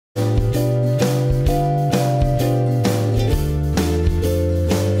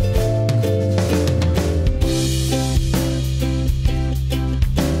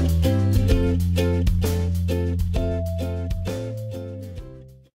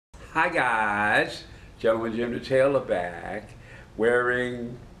Hi guys, Gentleman Jim the Tailor back,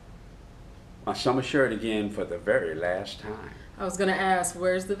 wearing my summer shirt again for the very last time. I was gonna ask,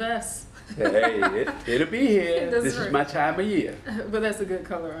 where's the vest? Hey, it'll be here. This is my time of year. But that's a good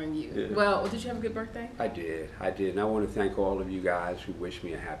color on you. Yeah. Well, did you have a good birthday? I did. And I want to thank all of you guys who wished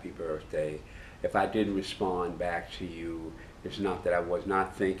me a happy birthday. If I didn't respond back to you, it's not that I was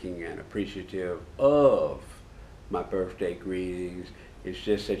not thinking and appreciative of my birthday greetings. It's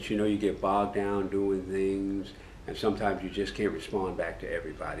just that, you get bogged down doing things, and sometimes you just can't respond back to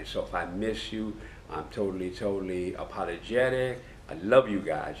everybody. So if I miss you, I'm totally apologetic. I love you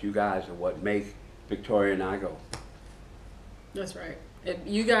guys. You guys are what make Victoria and I go. That's right.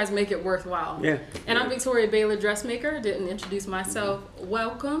 You guys make it worthwhile. Yeah. And I'm Victoria Baylor, Dressmaker. Didn't introduce myself.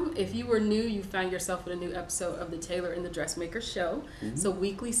 Welcome. If you were new, you found yourself in a new episode of the Tailor and the Dressmaker show. It's a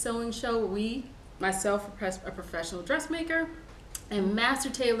weekly sewing show where myself, a professional dressmaker, and Master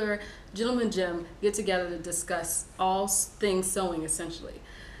Tailor, Gentleman Jim, get together to discuss all things sewing, essentially.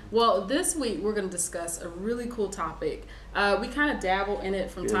 Well, this week we're going to discuss a really cool topic. We kind of dabble in it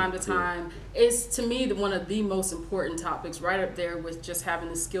from time to time. It's, to me, one of the most important topics, right up there with just having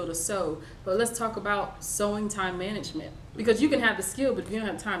the skill to sew. But let's talk about sewing time management. Because you can have the skill, but if you don't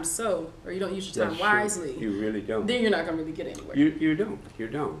have time to sew, or you don't use your time wisely, you really don't. Then you're not going to really get anywhere. You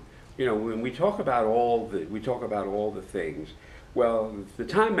don't. When we talk about all the things. Well, the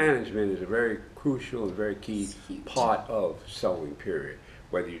time management is a very crucial and very key part of sewing, period.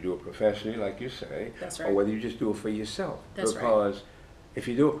 Whether you do it professionally, like you say, That's right. or whether you just do it for yourself. That's because right. if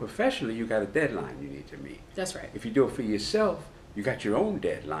you do it professionally, you got a deadline you need to meet. That's right. If you do it for yourself, you got your own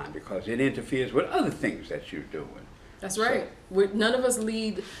deadline because it interferes with other things that you're doing. That's right. None of us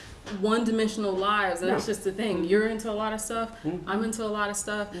lead one-dimensional lives, and that's just the thing. You're into a lot of stuff. I'm into a lot of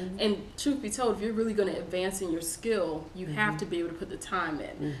stuff. And truth be told, if you're really going to advance in your skill, you have to be able to put the time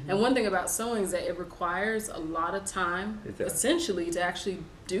in. And one thing about sewing is that it requires a lot of time, essentially, to actually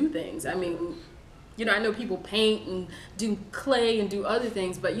do things. I mean, I know people paint and do clay and do other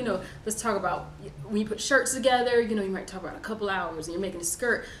things, but, let's talk about when you put shirts together, you might talk about a couple hours and you're making a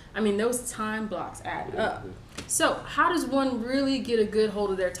skirt. I mean, those time blocks add up. So how does one really get a good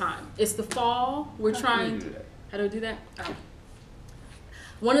hold of their time? It's the fall. We're trying. How do I do that? Oh.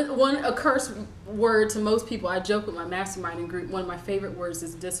 A curse word to most people, I joke with my masterminding group, one of my favorite words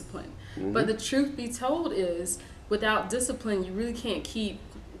is discipline. But the truth be told is, without discipline, you really can't keep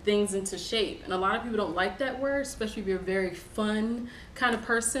things into shape. And a lot of people don't like that word, especially if you're a very fun kind of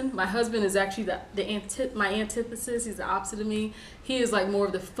person. My husband is actually my antithesis. He's the opposite of me. He is like more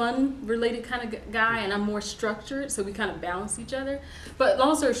of the fun related kind of guy, and I'm more structured, so we kind of balance each other. But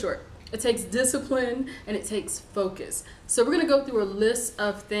long story short, it takes discipline and it takes focus. So we're going to go through a list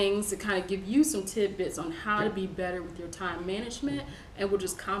of things to kind of give you some tidbits on how to be better with your time management, and we'll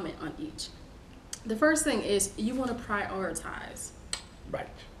just comment on each. The first thing is you want to prioritize. Right.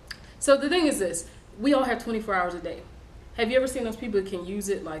 So the thing is this, we all have 24 hours a day. Have you ever seen those people that can use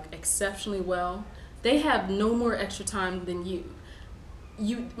it like exceptionally well? They have no more extra time than you.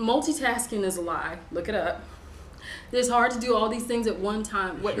 Multitasking is a lie. Look it up. It's hard to do all these things at one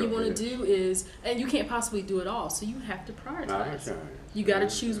time. What you want to do is, and you can't possibly do it all, so you have to prioritize. Right. You got to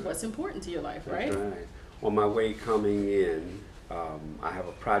choose what's important to your life, right? That's right. On my way coming in, I have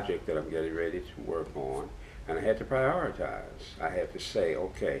a project that I'm getting ready to work on, and I had to prioritize. I had to say,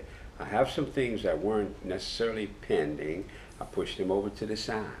 okay, I have some things that weren't necessarily pending. I pushed them over to the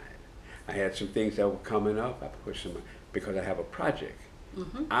side. I had some things that were coming up. I pushed them because I have a project.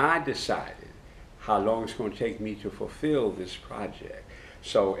 I decided how long it's going to take me to fulfill this project.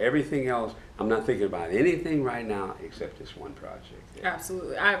 So everything else, I'm not thinking about anything right now except this one project.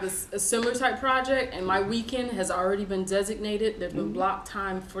 Absolutely. I have a similar type project, and my weekend has already been designated. There's been blocked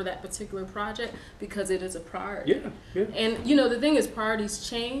time for that particular project because it is a priority. And the thing is, priorities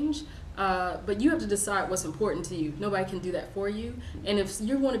change, but you have to decide what's important to you. Nobody can do that for you. And if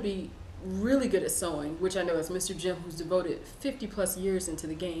you want to be really good at sewing, which I know is Mr. Jim, who's devoted 50 plus years into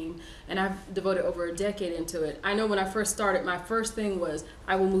the game, and I've devoted over a decade into it. I know when I first started, my first thing was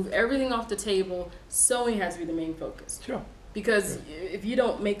I will move everything off the table. Sewing has to be the main focus. Sure. Because if you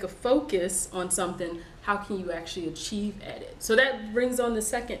don't make a focus on something, how can you actually achieve at it? So that brings on the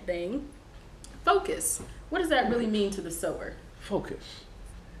second thing, focus. What does that really mean to the sewer? Focus.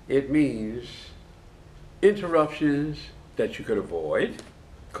 It means interruptions that you could avoid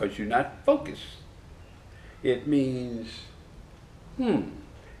because you're not focused. It means,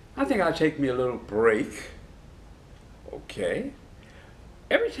 I think I'll take me a little break. Okay.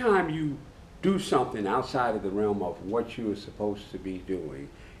 Every time you do something outside of the realm of what you are supposed to be doing,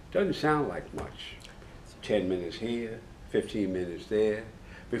 it doesn't sound like much. 10 minutes here, 15 minutes there.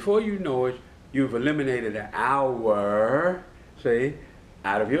 Before you know it, you've eliminated an hour, see,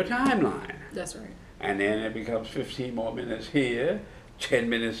 out of your timeline. That's right. And then it becomes 15 more minutes here, 10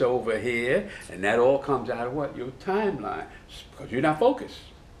 minutes over here, and that all comes out of what? Your timeline, because you're not focused.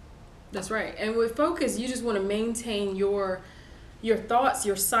 That's right. And with focus, you just want to maintain your thoughts,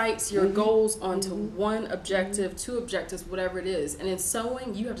 your sights, your goals onto one objective, two objectives, whatever it is. And in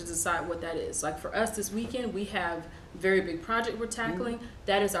sewing, you have to decide what that is. Like for us this weekend, we have a very big project we're tackling.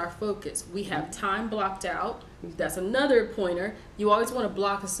 That is our focus. We have time blocked out. That's another pointer. You always want to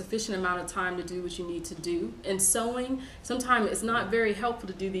block a sufficient amount of time to do what you need to do. In sewing, sometimes it's not very helpful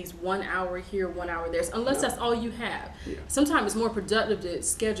to do these 1 hour here, 1 hour there, unless that's all you have. Yeah. Sometimes it's more productive to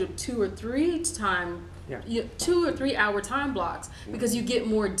schedule 2 or 3 2 or 3 hour time blocks because you get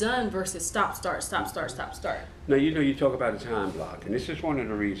more done versus stop, start, stop, start, stop, start. Now, you know, you talk about a time block, and this is one of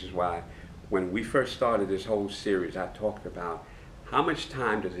the reasons why when we first started this whole series, I talked about how much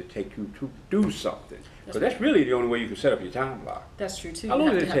time does it take you to do something? Because that's really the only way you can set up your time block. That's true too. How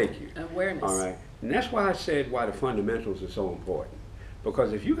long does it take you? Awareness. All right. And that's why I said why the fundamentals are so important.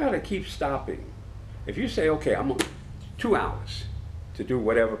 Because if you got to keep stopping, if you say, okay, I'm 2 hours to do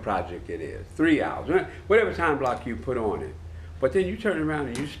whatever project it is, 3 hours, whatever time block you put on it, but then you turn around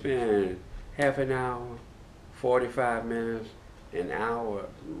and you spend half an hour, 45 minutes, an hour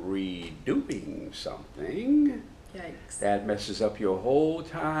redoing something, Yikes. that messes up your whole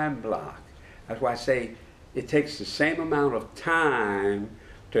time block. That's why I say it takes the same amount of time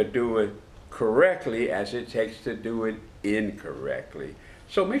to do it correctly as it takes to do it incorrectly.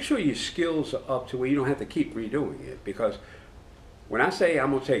 So make sure your skills are up to where you don't have to keep redoing it. Because when I say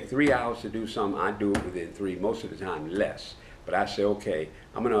I'm going to take 3 hours to do something, I do it within 3, most of the time less. But I say, okay,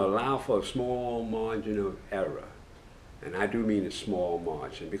 I'm going to allow for a small margin of error. And I do mean a small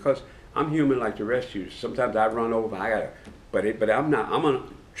margin, because I'm human like the rest of you. Sometimes I run over, but I'm gonna,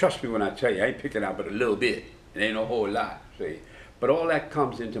 trust me when I tell you, I ain't picking out but a little bit. It ain't a whole lot, see. But all that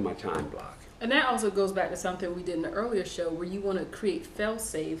comes into my time block. And that also goes back to something we did in the earlier show where you want to create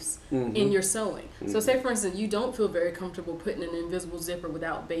fail-safes in your sewing. So say, for instance, you don't feel very comfortable putting an invisible zipper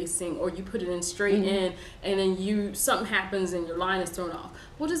without basting, or you put it in straight in and then something happens and your line is thrown off.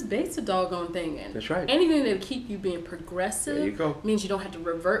 Well, just base the doggone thing in. That's right. Anything that keep you being progressive There you go. means you don't have to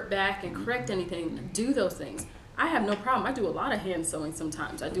revert back and correct anything. Do those things. I have no problem. I do a lot of hand sewing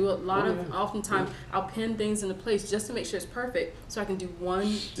sometimes. I do a lot oftentimes I'll pin things into place just to make sure it's perfect so I can do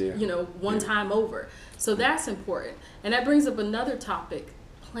one time over. So that's important. And that brings up another topic,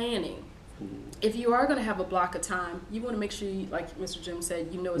 planning. If you are going to have a block of time, you want to make sure, you, like Mr. Jim said,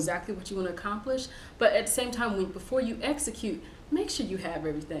 you know exactly what you want to accomplish. But at the same time, before you execute, make sure you have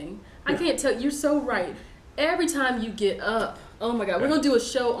everything. I can't tell, you're so right. Every time you get up, oh my God, we're going to do a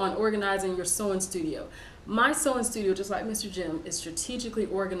show on organizing your sewing studio. My sewing studio, just like Mr. Jim, is strategically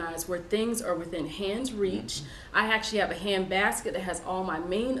organized where things are within hand's reach. I actually have a hand basket that has all my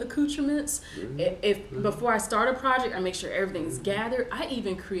main accoutrements. Before I start a project, I make sure everything's gathered. I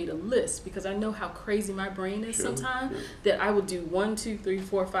even create a list because I know how crazy my brain is sometimes, that I will do 1, 2, 3,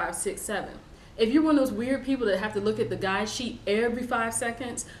 4, 5, 6, 7. If you're one of those weird people that have to look at the guide sheet every 5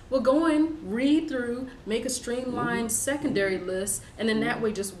 seconds, well, go in, read through, make a streamlined secondary list, and then that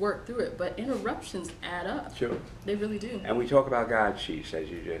way just work through it. But interruptions add up. Sure. They really do. And we talk about guide sheets,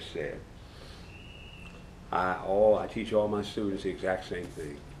 as you just said. I teach all my students the exact same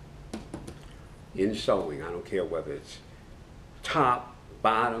thing. In sewing, I don't care whether it's top,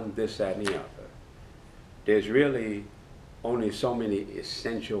 bottom, this, that, and the other. There's really only so many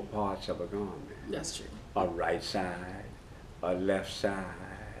essential parts of a garment. That's true. A right side, a left side,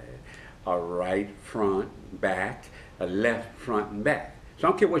 a right front, back, a left front and back. So I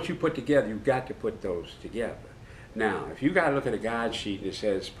don't care what you put together, you've got to put those together. Now, if you got to look at a guide sheet and it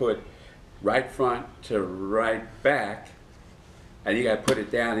says put right front to right back, and you got to put it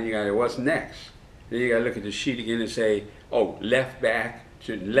down and you got to, what's next? Then you got to look at the sheet again and say, oh, left back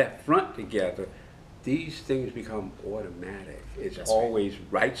to left front together. These things become automatic. It's always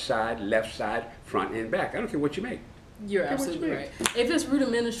right side, left side, front and back. I don't care what you make. You're absolutely right. If it's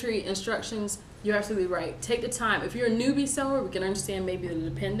rudimentary instructions, you're absolutely right. Take the time. If you're a newbie sewer, we can understand maybe the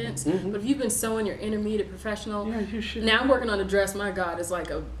dependence. But if you've been sewing, you're intermediate, professional. Yeah, you should. Now I'm working on a dress. My God, it's like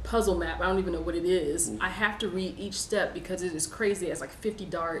a puzzle map. I don't even know what it is. I have to read each step because it is crazy. It's like 50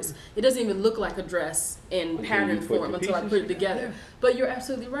 darts. It doesn't even look like a dress in pattern form until I put it together. Yeah. But you're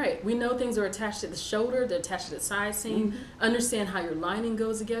absolutely right. We know things are attached to the shoulder. They're attached to the side seam. Understand how your lining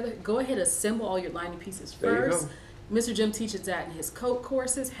goes together. Go ahead, assemble all your lining pieces first. There you go. Mr. Jim teaches that in his coat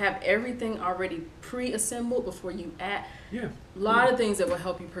courses. Have everything already pre-assembled before you add. Yeah. A lot of things that will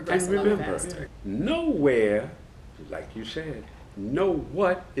help you progress a lot faster. Nowhere, like you said, know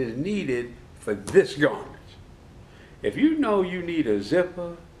what is needed for this garment. If you know you need a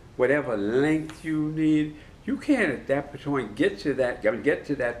zipper, whatever length you need, you can't at that point get to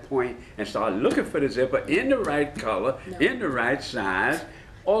that point and start looking for the zipper in the right color, No. in the right size.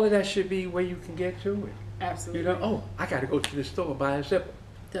 All of that should be where you can get to it. Absolutely. You know, oh, I got to go to the store and buy a zipper.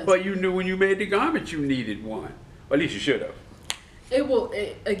 That's But you knew when you made the garment you needed one. Or at least you should have.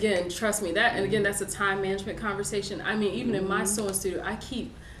 Again, trust me, that, and again, that's a time management conversation. I mean, even in my sewing studio, I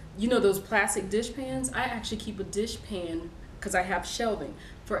keep, those plastic dish pans? I actually keep a dish pan because I have shelving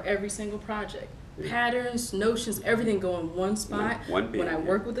for every single project. Yeah. Patterns, notions, everything go in one spot. One bin, when I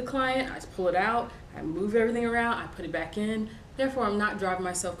work with the client, I pull it out, I move everything around, I put it back in. Therefore, I'm not driving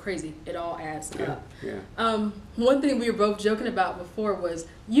myself crazy. It all adds up. Yeah. One thing we were both joking about before was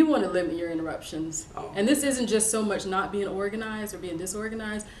you want to limit your interruptions. Oh. And this isn't just so much not being organized or being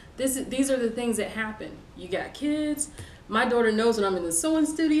disorganized. These are the things that happen. You got kids. My daughter knows when I'm in the sewing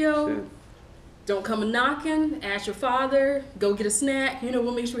studio. Yeah. Don't come a knocking. Ask your father. Go get a snack.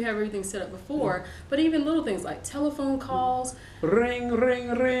 We'll make sure we have everything set up before. But even little things like telephone calls. Ring, ring,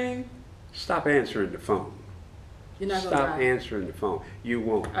 ring. Stop answering the phone. You're not gonna Stop die. answering the phone. You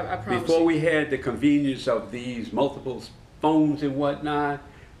won't. I promise Before you. we had the convenience of these multiple phones and whatnot,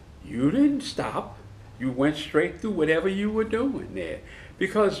 you didn't stop. You went straight through whatever you were doing there.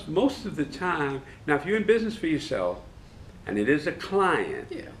 Because most of the time, now if you're in business for yourself, and it is a client,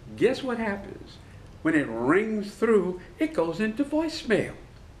 Yeah. guess what happens? When it rings through, it goes into voicemail.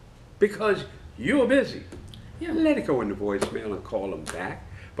 Because you're busy. Yeah. Let it go into voicemail and call them back.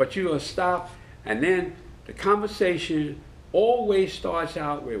 But you'll stop, and then the conversation always starts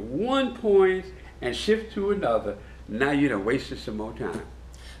out with one point and shift to another. Now you done wasted some more time.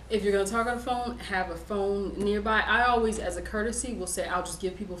 If you're going to talk on the phone, have a phone nearby. I always, as a courtesy, will say I'll just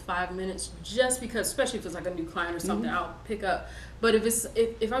give people 5 minutes just because, especially if it's like a new client or something, I'll pick up. But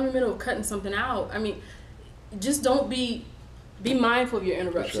if I'm in the middle of cutting something out, I mean, just don't be mindful of your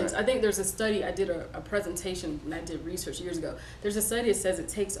interruptions. Right. I think there's a study, I did a presentation and I did research years ago. There's a study that says it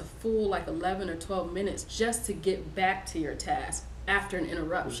takes a full like 11 or 12 minutes just to get back to your task after an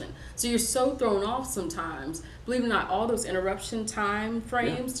interruption. So you're so thrown off sometimes. Believe it or not, all those interruption time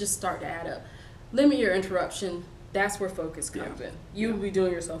frames just start to add up. Limit your interruption. That's where focus comes in. You will be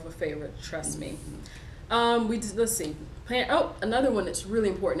doing yourself a favor, trust me. Let's see. Another one that's really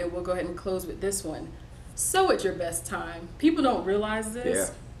important, and we'll go ahead and close with this one. Sew at your best time. People don't realize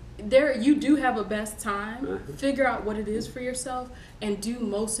this. You do have a best time. Figure out what it is for yourself and do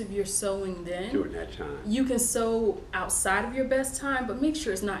most of your sewing then. During that time. You can sew outside of your best time, but make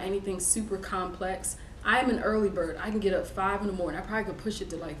sure it's not anything super complex. I am an early bird. I can get up 5 in the morning. I probably could push it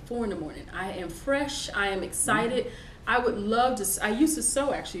to like 4 in the morning. I am fresh. I am excited. I would love to. I used to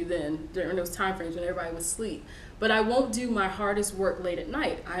sew actually then during those time frames when everybody was asleep. But I won't do my hardest work late at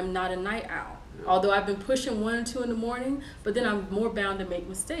night. I'm not a night owl. Although I've been pushing 1 and 2 in the morning, but then I'm more bound to make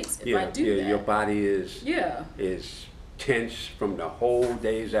mistakes if I do that. Your body is tense from the whole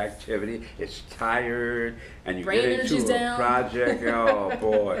day's activity. It's tired, and you Brain get energy's into a down. project. Oh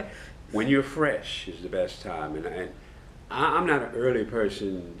boy, when you're fresh is the best time. And I'm not an early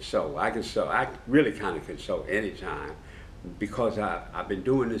person, so I can sew. I really kind of can sew anytime because I've been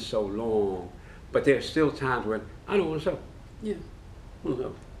doing this so long. But there's still times when I don't want to sew. Yeah. I don't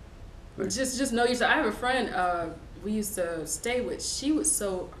know. Just know yourself. I have a friend we used to stay with. She would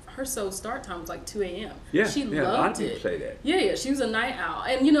sew. Her sew start time was like 2 a.m. Yeah, she a loved lot of it. people say that. Yeah. She was a night owl,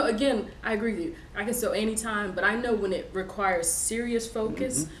 and again, I agree with you. I can sew anytime, but I know when it requires serious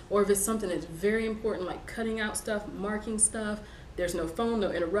focus, or if it's something that's very important, like cutting out stuff, marking stuff. There's no phone,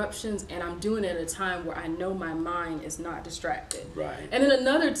 no interruptions, and I'm doing it at a time where I know my mind is not distracted. Right. And then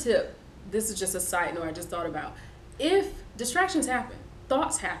another tip. This is just a side note I just thought about. If distractions happen,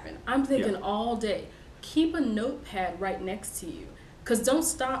 thoughts happen, I'm thinking all day, keep a notepad right next to you. Because don't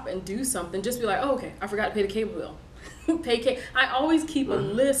stop and do something. Just be like, oh, okay, I forgot to pay the cable bill. I always keep a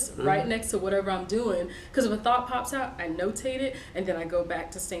list right next to whatever I'm doing. Because if a thought pops out, I notate it, and then I go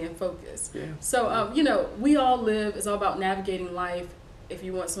back to staying focused. Yeah. So, we all live. It's all about navigating life. If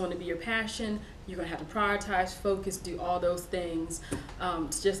you want someone to be your passion, you're going to have to prioritize, focus, do all those things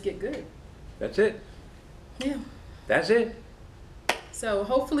to just get good. That's it. Yeah. That's it. So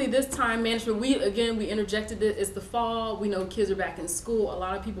hopefully this time management, we interjected it. It's the fall. We know kids are back in school. A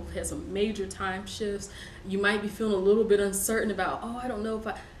lot of people have had some major time shifts. You might be feeling a little bit uncertain about, I don't know if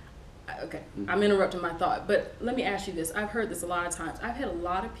Okay, I'm interrupting my thought, but let me ask you this. I've heard this a lot of times. I've had a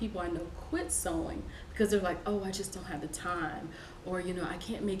lot of people I know quit sewing because they're like, oh, I just don't have the time, or, you know, I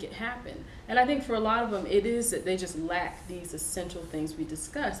can't make it happen. And I think for a lot of them, it is that they just lack these essential things we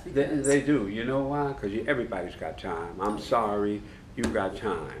discussed. Because They do. You know why? Because everybody's got time. I'm sorry, you got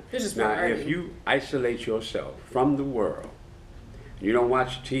time. There's just Now, priority. if you isolate yourself from the world, you don't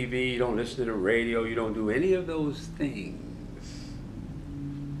watch TV, you don't listen to the radio, you don't do any of those things,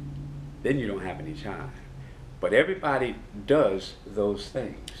 then you don't have any time. But everybody does those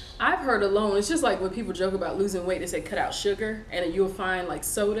things. I've heard alone, it's just like when people joke about losing weight, they say cut out sugar, and you'll find like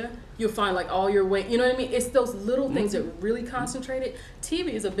soda, you'll find like all your weight, you know what I mean? It's those little things that really concentrated. TV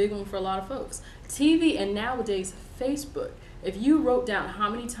is a big one for a lot of folks. TV and nowadays Facebook. If you wrote down how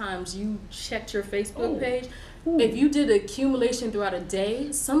many times you checked your Facebook page, if you did accumulation throughout a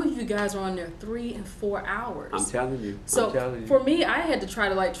day, some of you guys are on there 3 and 4 hours. I'm telling you. So I'm telling you. for me, I had to try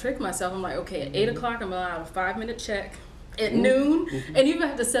to like trick myself. I'm like, okay, at 8 o'clock, I'm allowed a 5-minute check. At noon, and even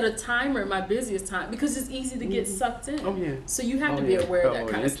have to set a timer at my busiest time because it's easy to get sucked in. Oh yeah. So you have to be aware of that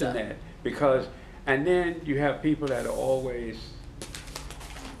kind of stuff. Internet. Because, and then you have people that are always.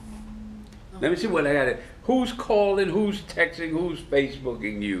 Let me see what I got. Who's calling? Who's texting? Who's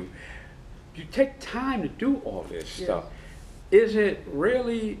Facebooking you? You take time to do all this stuff. Is it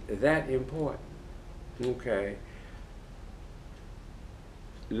really that important? Okay.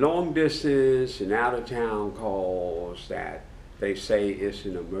 Long distance and out of town calls that they say it's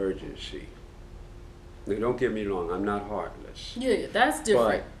an emergency. Now, don't get me wrong, I'm not heartless. Yeah, that's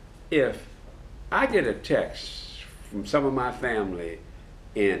different. But if I get a text from some of my family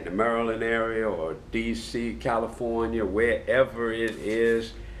in the Maryland area or DC, California, wherever it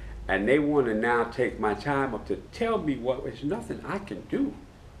is, and they want to now take my time up to tell me what, there's nothing I can do.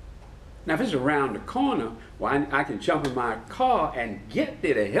 Now, if it's around the corner, well, I can jump in my car and get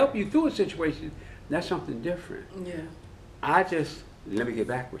there to help you through a situation. That's something different. Yeah. Let me get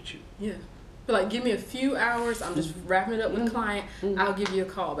back with you. Yeah. But like, give me a few hours. I'm just wrapping it up with a client. I'll give you a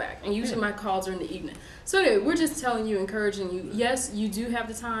call back. And usually my calls are in the evening. So anyway, we're just telling you, encouraging you. Yes, you do have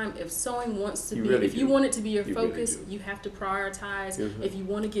the time. If sewing wants to be, if you want it to be your focus, you have to prioritize. If you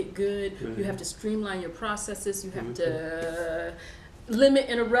want to get good, you have to streamline your processes. You have to limit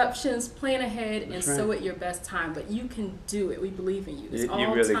interruptions, plan ahead, and sew at your best time. But you can do it. We believe in you. It's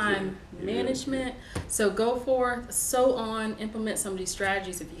all really time management. So go forth, sew on, implement some of these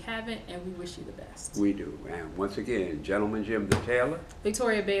strategies if you haven't, and we wish you the best. We do. And once again, Gentleman Jim the Tailor.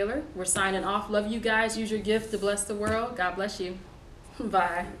 Victoria Baylor, we're signing off. Love you guys. Use your gift to bless the world. God bless you.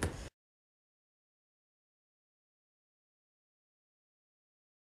 Bye.